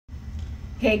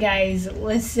Hey guys,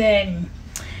 listen.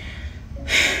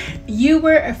 You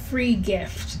were a free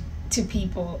gift to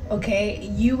people, okay?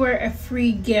 You were a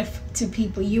free gift to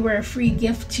people. You were a free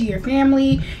gift to your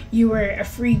family. You were a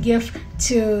free gift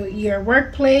to your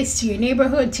workplace, to your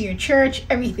neighborhood, to your church,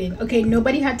 everything, okay?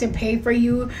 Nobody had to pay for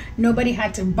you. Nobody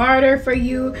had to barter for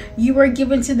you. You were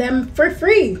given to them for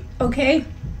free, okay?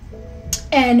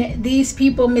 And these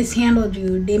people mishandled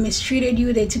you. They mistreated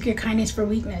you. They took your kindness for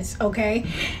weakness, okay?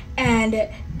 And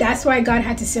that's why God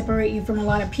had to separate you from a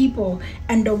lot of people.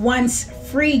 And the once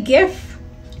free gift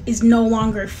is no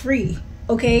longer free,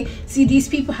 okay? See, these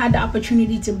people had the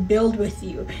opportunity to build with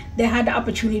you. They had the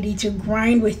opportunity to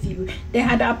grind with you. They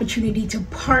had the opportunity to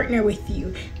partner with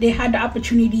you. They had the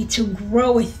opportunity to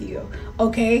grow with you,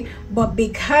 okay? But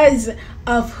because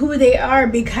of who they are,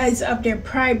 because of their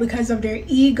pride, because of their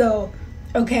ego,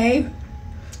 okay,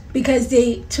 because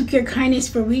they took your kindness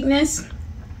for weakness,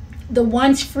 the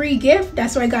once free gift,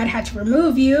 that's why God had to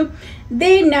remove you,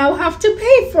 they now have to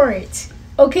pay for it,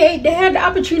 okay? They had the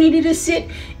opportunity to sit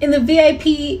in the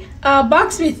VIP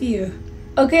box with you,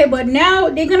 okay? But now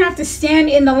they're gonna have to stand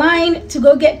in the line to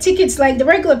go get tickets like the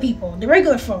regular people, the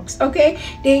regular folks, okay?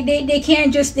 They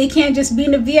can't just be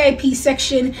in the VIP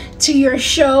section to your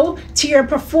show, to your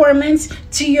performance,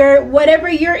 to your whatever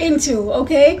you're into,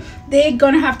 okay? They're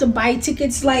gonna have to buy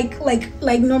tickets like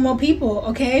normal people,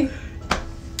 okay?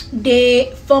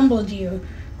 They fumbled you.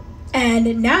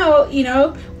 And now, you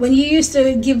know, when you used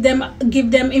to give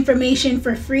them information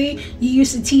for free, you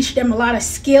used to teach them a lot of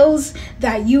skills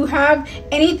that you have.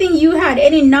 Anything you had,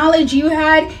 any knowledge you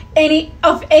had,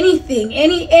 anything,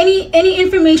 any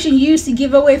information you used to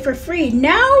give away for free,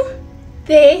 now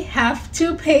they have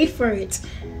to pay for it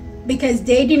because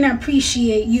they didn't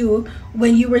appreciate you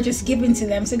when you were just giving to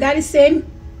them. So God is saying,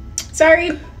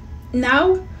 sorry,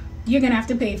 now you're gonna have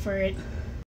to pay for it.